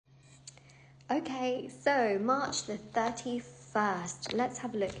Okay, so March the 31st. Let's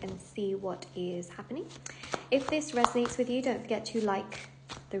have a look and see what is happening. If this resonates with you, don't forget to like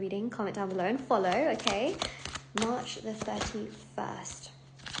the reading, comment down below, and follow, okay? March the 31st.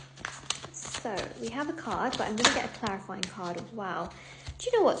 So we have a card, but I'm going to get a clarifying card. Wow. Do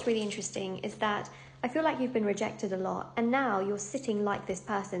you know what's really interesting is that I feel like you've been rejected a lot, and now you're sitting like this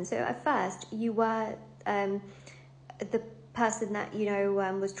person. So at first you were the person that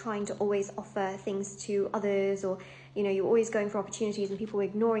was trying to always offer things to others, or you're always going for opportunities and people were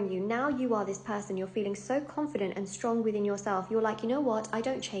ignoring you. Now you are this person, you're feeling so confident and strong within yourself. You're like, you know what, I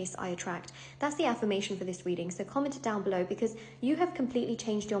don't chase, I attract. That's the affirmation for this reading. So comment it down below, because you have completely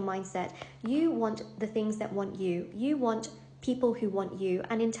changed your mindset. You want the things that want you. You want people who want you,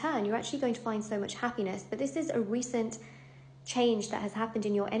 and in turn you're actually going to find so much happiness. But this is a recent change that has happened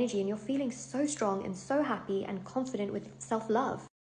in your energy, and you're feeling so strong and so happy and confident with self-love.